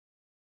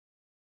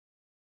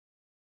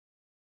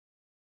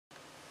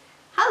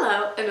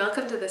Hello and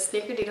welcome to the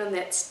Snickerdoodle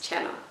Knits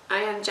channel. I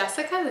am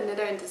Jessica, the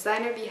knitter and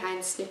designer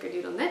behind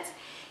Snickerdoodle Knits,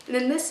 and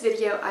in this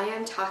video I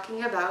am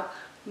talking about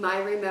my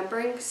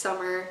Remembering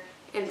Summer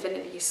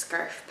Infinity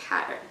Scarf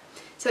pattern.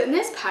 So in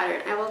this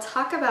pattern I will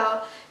talk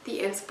about the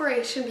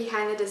inspiration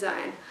behind the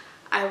design,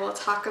 I will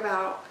talk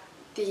about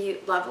the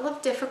level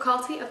of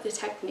difficulty of the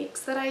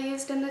techniques that I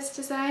used in this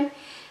design,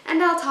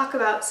 and I'll talk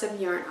about some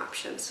yarn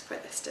options for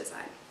this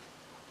design.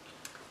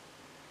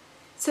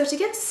 So to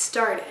get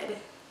started,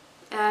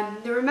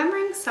 the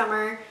Remembering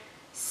Summer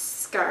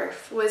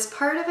scarf was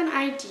part of an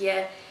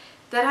idea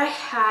that I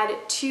had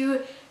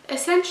to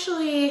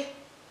essentially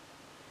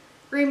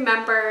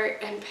remember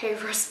and pay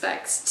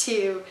respects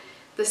to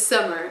the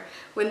summer,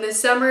 when the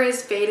summer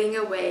is fading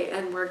away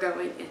and we're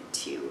going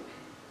into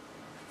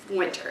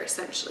winter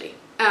essentially.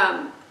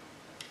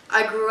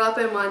 I grew up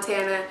in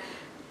Montana,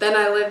 then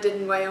I lived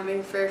in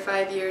Wyoming for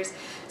 5 years,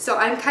 so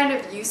I'm kind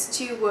of used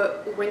to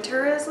what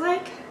winter is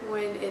like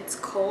when it's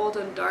cold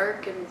and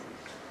dark and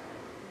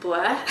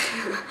blah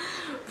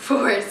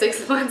for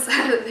 6 months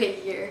out of the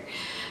year.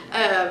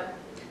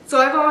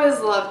 So I've always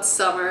loved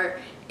summer,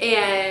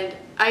 and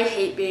I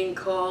hate being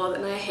cold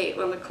and I hate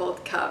when the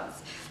cold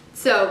comes.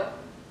 So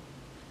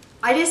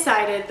I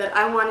decided that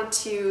I wanted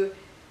to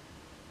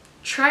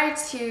try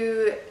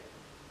to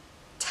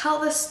tell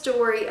the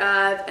story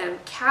of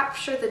and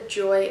capture the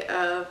joy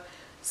of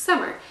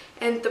summer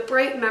and the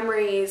bright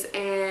memories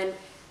and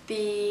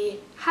the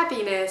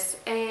happiness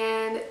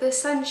and the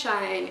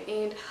sunshine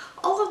and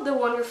all of the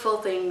wonderful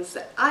things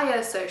that I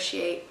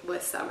associate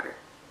with summer.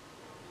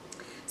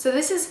 So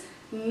this is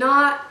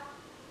not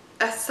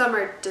a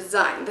summer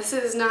design. This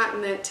is not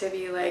meant to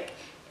be like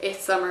a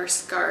summer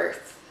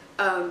scarf.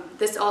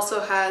 This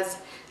also has,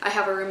 I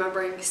have a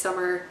Remembering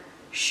Summer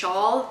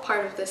shawl,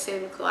 part of the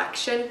same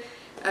collection,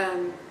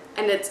 and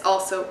it's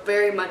also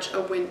very much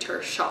a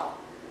winter shawl.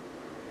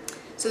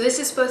 So this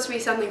is supposed to be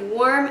something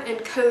warm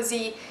and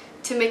cozy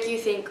to make you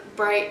think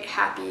bright,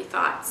 happy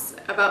thoughts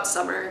about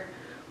summer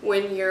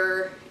when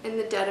you're in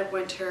the dead of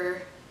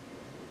winter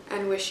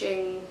and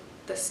wishing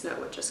the snow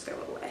would just go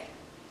away.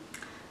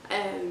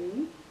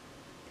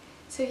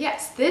 So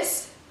yes,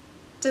 this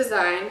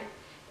design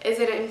is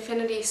an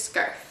infinity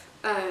scarf,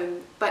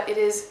 but it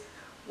is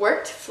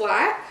worked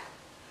flat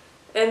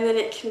and then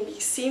it can be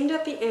seamed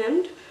at the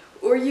end,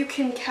 or you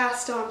can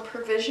cast on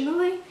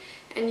provisionally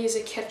and use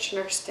a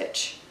Kitchener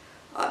stitch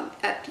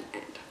at the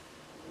end.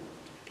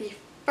 The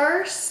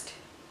first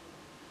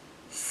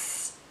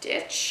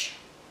stitch,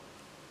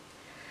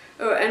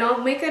 oh, and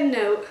I'll make a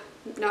note,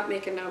 not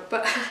make a note,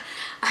 but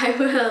I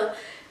will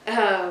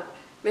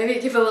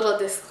maybe give a little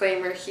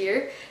disclaimer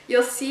here.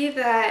 You'll see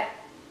that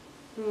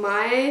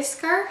my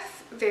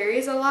scarf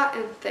varies a lot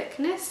in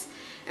thickness,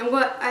 and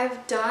what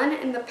I've done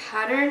in the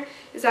pattern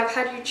is I've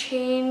had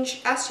you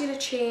asked you to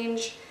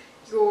change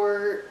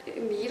your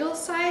needle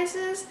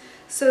sizes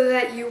so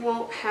that you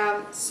won't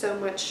have so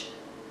much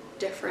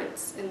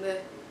difference in the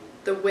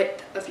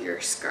width of your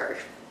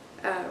scarf,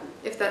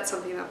 if that's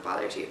something that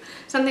bothers you.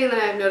 Something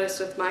that I've noticed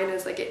with mine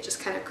is like it just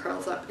kind of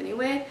curls up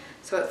anyway,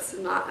 so it's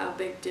not a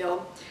big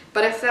deal.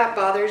 But if that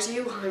bothers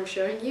you while I'm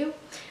showing you,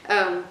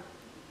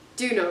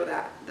 do know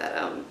that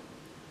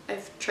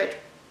I've tried to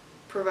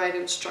provide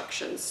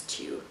instructions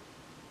to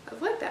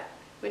avoid that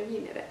when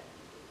you knit it.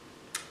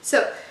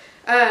 So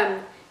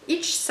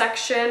each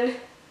section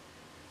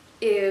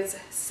is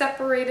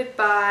separated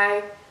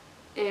by,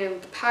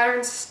 and the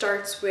pattern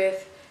starts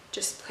with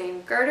just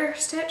plain garter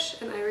stitch,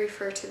 and I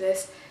refer to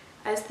this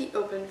as the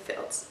open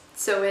fields.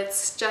 So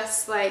it's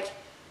just like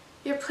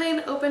your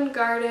plain open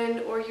garden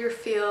or your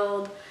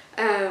field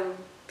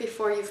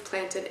before you've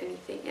planted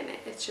anything in it.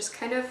 It's just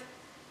kind of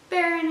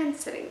barren and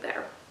sitting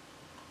there.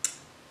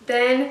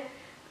 Then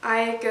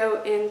I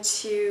go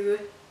into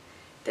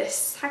this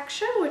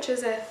section, which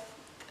is a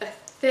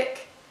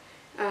thick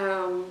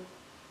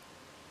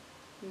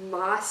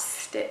moss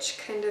stitch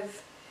kind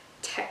of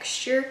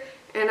texture,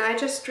 and I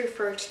just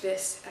refer to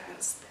this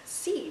as the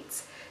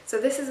seeds. So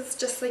this is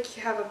just like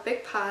you have a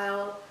big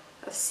pile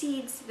of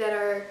seeds that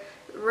are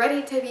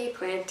ready to be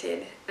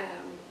planted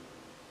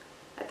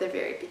at the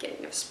very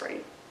beginning of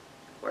spring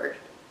or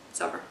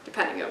summer,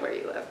 depending on where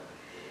you live.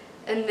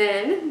 And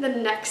then the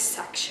next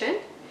section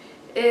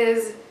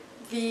is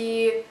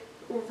the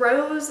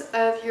rows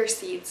of your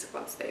seeds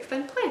once they've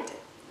been planted.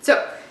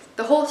 So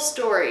the whole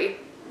story,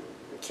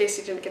 in case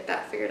you didn't get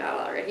that figured out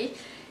already,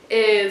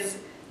 is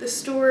the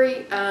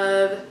story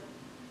of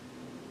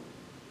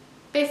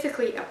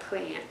basically a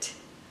plant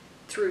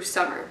through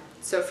summer.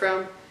 So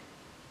from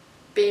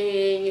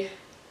being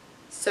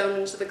sown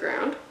into the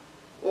ground,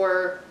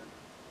 or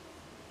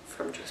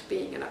from just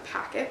being in a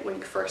packet when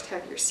you first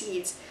have your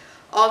seeds,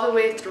 all the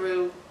way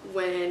through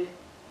when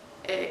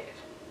it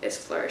is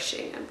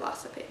flourishing and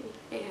blossoming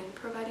and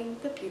providing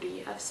the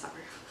beauty of summer.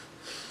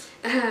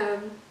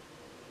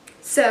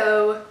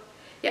 So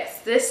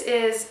yes, this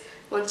is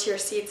once your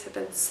seeds have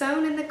been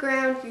sown in the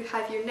ground, you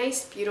have your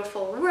nice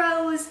beautiful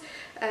rows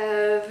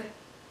of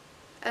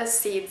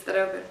seeds that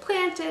have been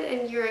planted,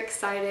 and you're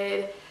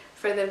excited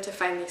for them to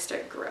finally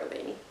start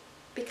growing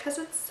because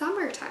it's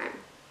summertime.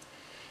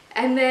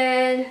 And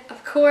then,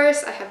 of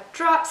course, I have a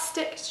dropped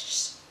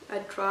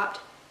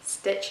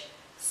stitch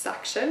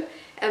section,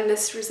 and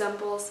this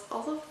resembles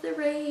all of the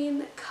rain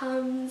that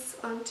comes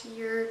onto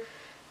your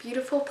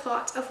beautiful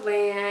plot of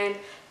land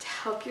to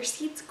help your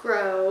seeds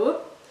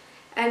grow.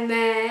 And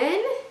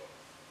then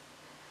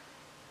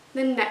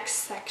the next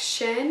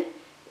section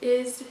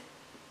is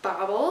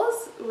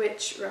baubles,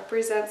 which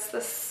represents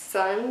the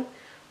sun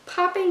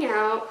popping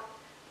out.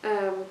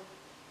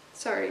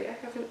 Sorry, I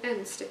have an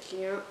end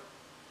sticking out.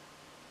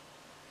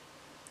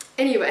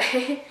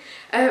 Anyway,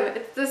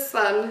 it's the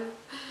sun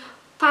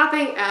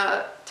popping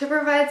out to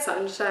provide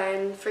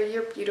sunshine for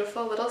your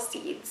beautiful little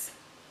seeds.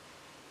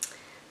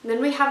 And then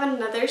we have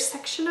another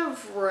section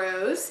of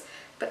rows,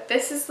 but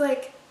this is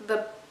like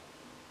the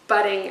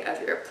budding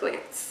of your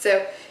plants.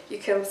 So you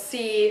can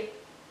see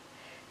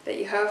that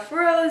you have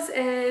rows,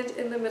 and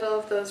in the middle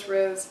of those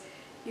rows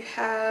you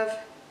have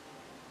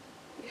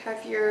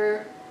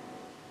your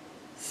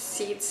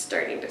seeds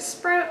starting to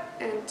sprout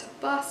and to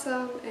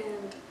blossom,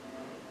 and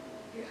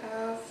you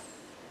have,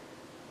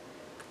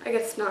 I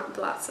guess not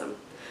blossom,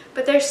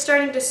 but they're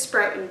starting to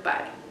sprout and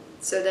bud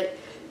so that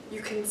you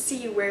can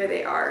see where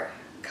they are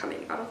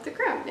coming out of the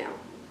ground now.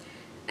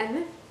 And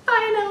then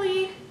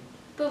finally,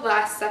 the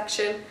last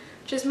section,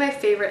 which is my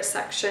favorite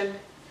section,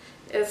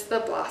 is the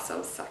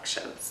blossom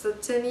section. So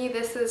to me,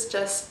 this is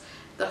just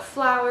the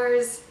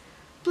flowers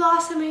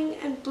blossoming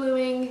and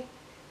blooming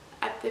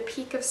at the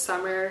peak of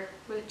summer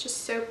when it's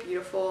just so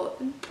beautiful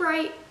and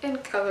bright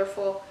and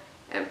colorful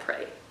and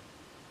pretty.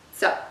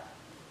 So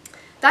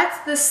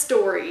that's the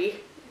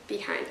story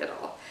behind it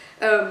all.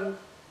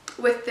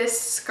 With this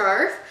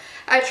scarf,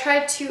 I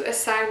tried to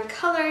assign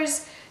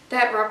colors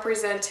that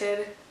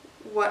represented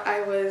what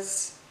I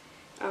was,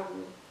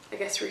 I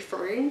guess,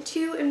 referring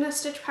to in the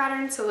stitch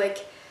pattern. So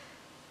like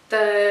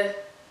the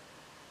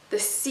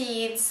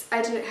seeds,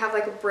 I didn't have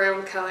like a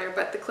brown color,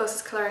 but the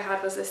closest color I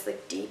had was this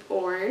like deep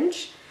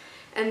orange.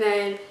 And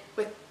then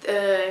with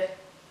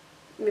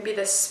maybe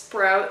the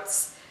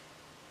sprouts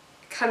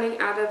coming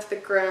out of the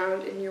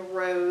ground in your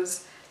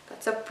rows,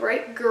 that's a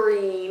bright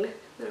green.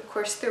 And of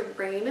course the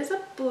rain is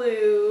a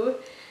blue,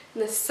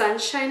 and the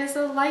sunshine is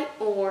a light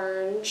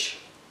orange.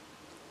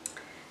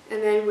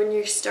 And then when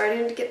you're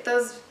starting to get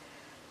those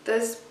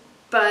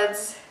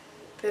buds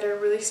that are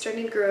really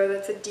starting to grow,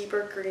 that's a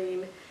deeper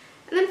green.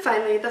 And then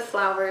finally the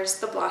flowers,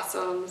 the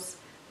blossoms,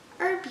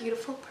 are a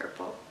beautiful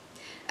purple.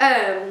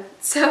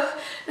 So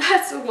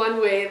that's one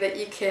way that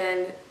you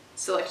can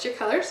select your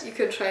colors. You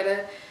can try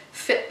to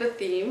fit the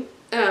theme.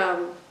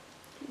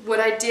 What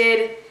I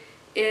did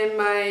in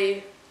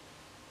my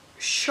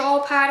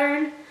shawl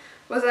pattern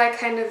was I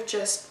kind of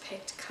just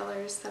picked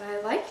colors that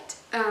I liked.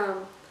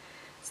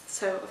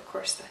 So of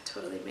course that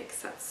totally makes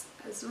sense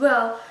as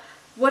well.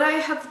 What I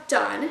have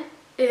done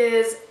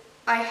is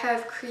I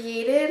have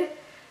created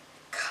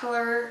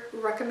color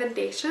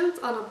recommendations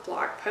on a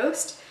blog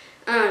post.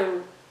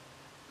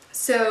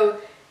 So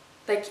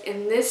like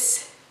in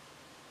this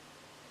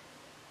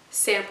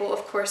sample,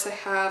 of course, I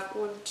have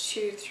 1,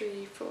 2,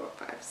 3, 4,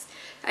 5.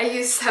 I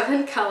use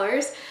 7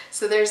 colors.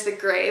 So there's the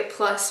gray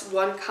plus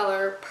 1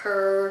 color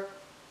per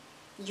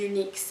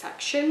unique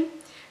section.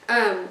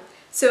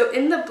 So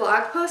in the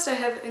blog post, I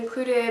have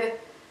included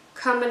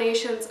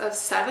combinations of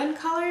 7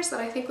 colors that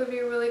I think would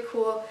be really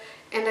cool,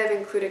 and I've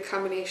included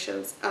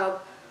combinations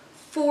of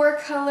 4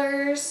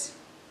 colors.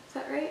 Is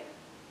that right?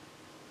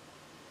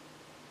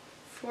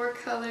 4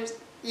 colors.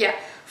 Yeah,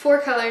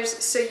 4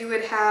 colors. So you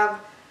would have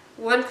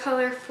 1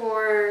 color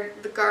for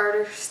the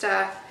garter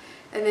staff,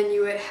 and then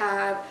you would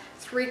have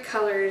 3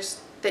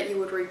 colors that you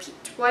would repeat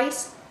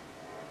twice,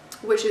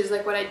 which is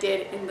like what I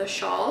did in the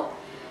shawl.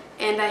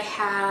 And I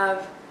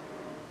have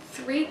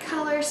 3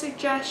 color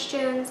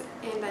suggestions,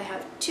 and I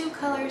have 2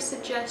 color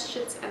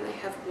suggestions, and I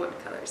have 1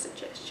 color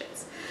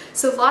suggestions.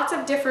 So lots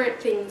of different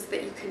things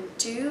that you can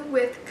do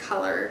with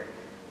color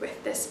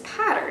with this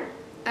pattern.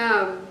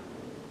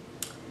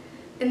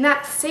 In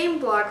that same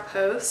blog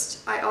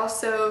post, I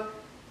also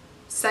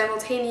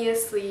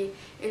simultaneously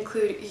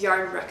include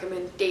yarn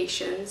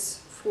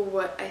recommendations for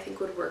what I think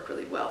would work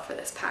really well for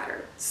this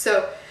pattern.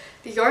 So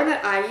the yarn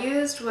that I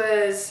used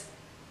was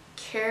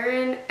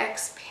Karen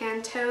X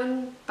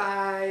Pantone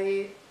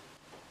by,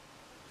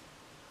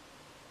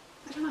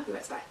 I don't know who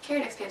it's by,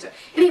 Karen X Pantone.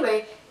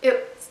 Anyway,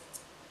 it's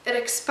an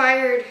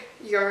expired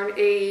yarn,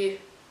 a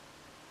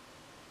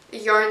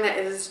yarn that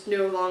is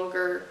no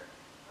longer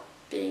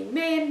being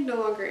made, no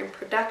longer in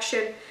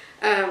production.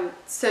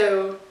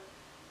 So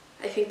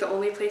I think the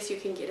only place you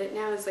can get it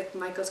now is like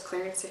Michael's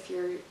Clearance, if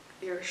your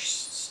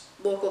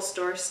local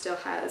store still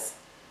has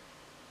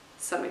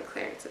some in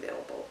clearance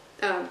available.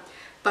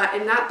 But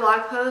in that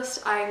blog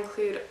post, I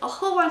include a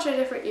whole bunch of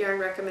different yarn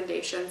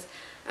recommendations.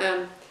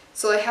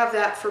 So I have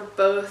that for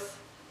both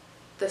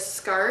the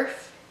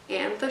scarf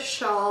and the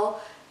shawl.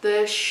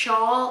 The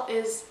shawl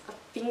is a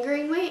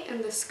fingering weight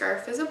and the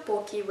scarf is a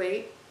bulky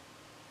weight.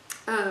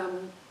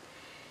 And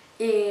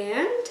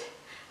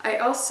I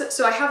also,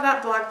 so I have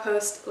that blog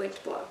post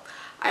linked below.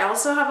 I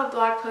also have a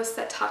blog post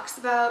that talks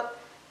about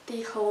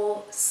the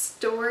whole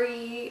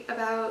story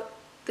about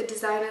the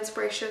design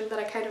inspiration that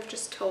I kind of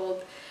just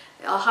told,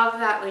 I'll have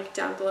that linked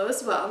down below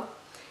as well.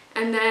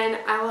 And then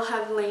I will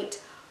have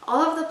linked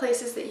all of the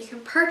places that you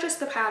can purchase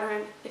the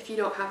pattern if you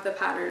don't have the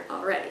pattern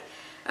already.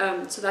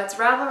 So that's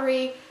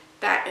Ravelry,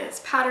 that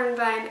is Pattern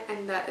Vine,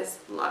 and that is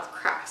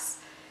LoveCrafts.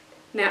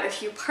 Now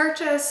if you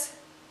purchase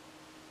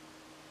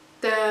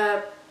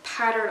the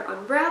pattern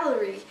on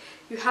Ravelry,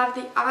 you have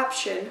the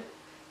option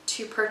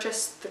to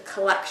purchase the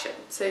collection.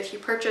 So if you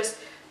purchase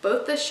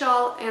both the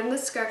shawl and the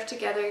scarf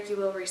together, you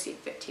will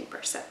receive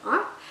 15%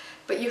 off,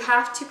 but you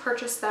have to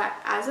purchase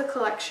that as a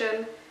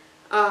collection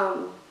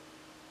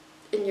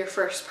in your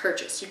first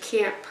purchase. You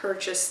can't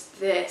purchase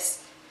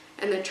this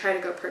and then try to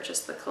go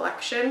purchase the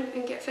collection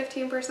and get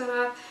 15%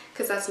 off,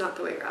 because that's not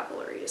the way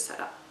Ravelry is set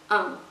up.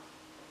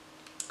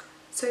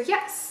 So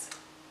yes,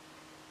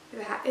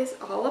 that is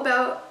all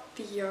about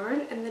the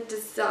yarn and the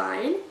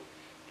design,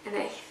 and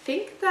I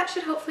think that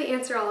should hopefully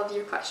answer all of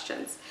your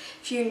questions.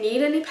 If you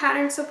need any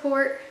pattern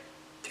support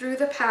through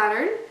the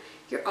pattern,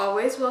 you're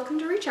always welcome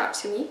to reach out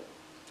to me.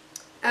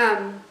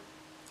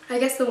 I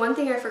guess the one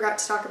thing I forgot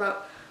to talk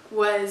about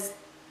was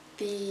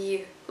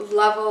the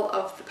level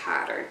of the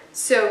pattern.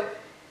 So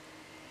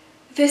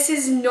this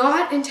is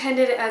not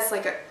intended as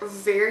like a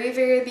very,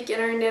 very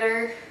beginner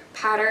knitter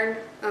pattern.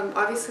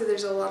 Obviously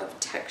there's a lot of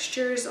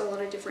textures, a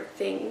lot of different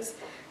things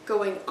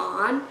going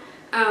on.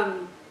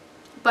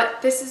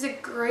 But this is a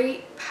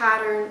great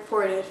pattern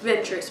for an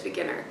adventurous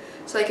beginner.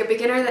 So like a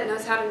beginner that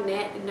knows how to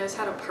knit and knows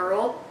how to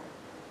purl.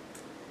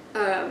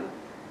 Yeah,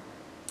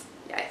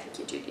 I think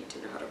you do need to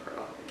know how to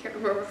purl. I can't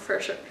remember for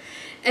sure.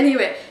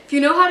 Anyway, if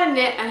you know how to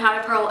knit and how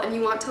to purl and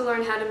you want to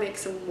learn how to make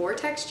some more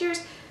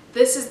textures,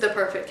 this is the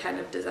perfect kind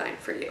of design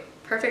for you.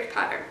 Perfect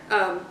pattern,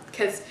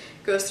 because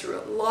it goes through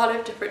a lot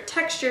of different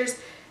textures,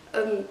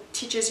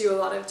 teaches you a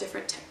lot of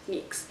different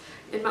techniques.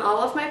 In all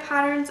of my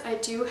patterns, I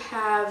do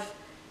have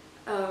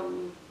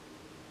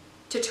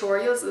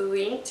tutorials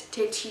linked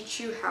to teach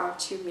you how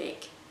to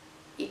make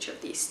each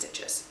of these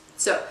stitches.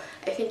 So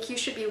I think you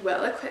should be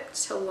well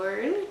equipped to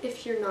learn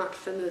if you're not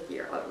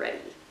familiar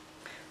already.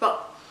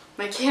 Well,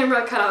 my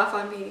camera cut off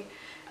on me,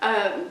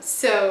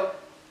 so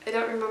I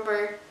don't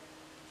remember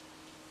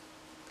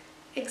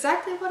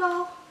exactly what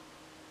all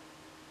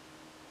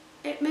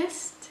it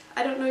missed.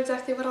 I don't know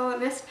exactly what all it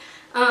missed,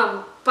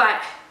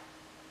 but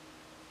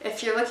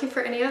if you're looking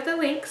for any of the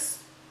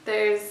links,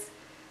 there's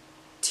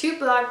 2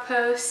 blog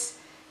posts,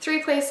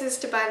 3 places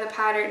to buy the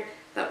pattern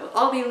that will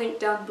all be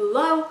linked down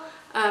below.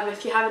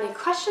 If you have any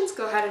questions,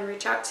 go ahead and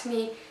reach out to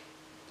me.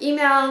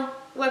 Email,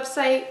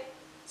 website,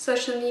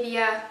 social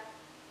media,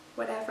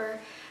 whatever.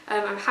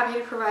 I'm happy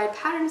to provide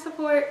pattern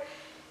support,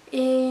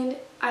 and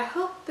I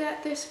hope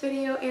that this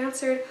video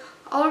answered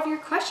all of your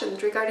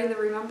questions regarding the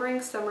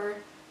Remembering Summer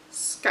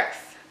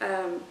scarf.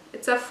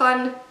 It's a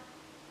fun,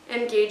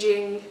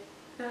 engaging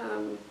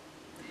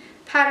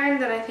pattern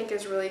that I think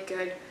is really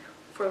good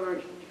for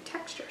learning new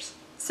textures.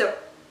 So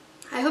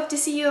I hope to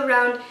see you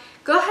around.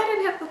 Go ahead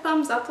and hit the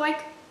thumbs up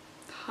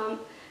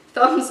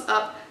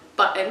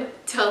button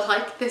to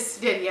like this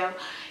video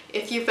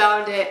if you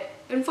found it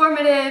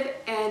informative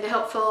and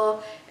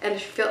helpful and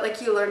if you felt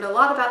like you learned a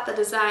lot about the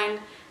design.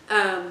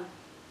 And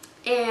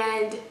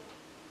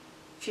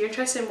if you're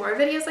interested in more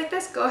videos like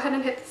this, go ahead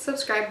and hit the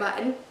subscribe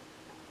button.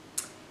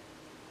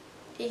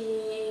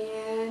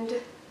 And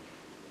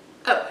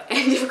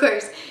of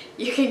course,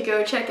 you can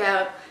go check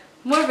out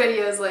more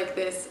videos like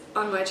this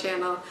on my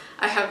channel.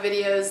 I have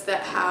videos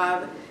that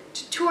have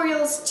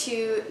tutorials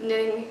to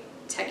knitting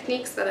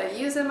techniques that I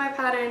use in my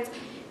patterns,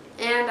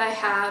 and I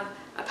have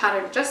a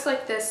pattern just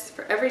like this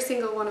for every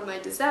single one of my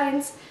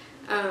designs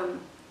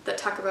that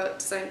talk about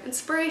design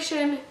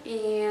inspiration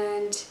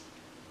and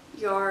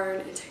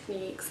yarn and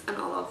techniques and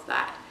all of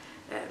that.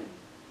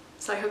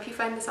 So I hope you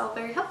find this all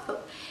very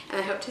helpful,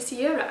 and I hope to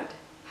see you around.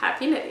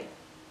 Happy knitting!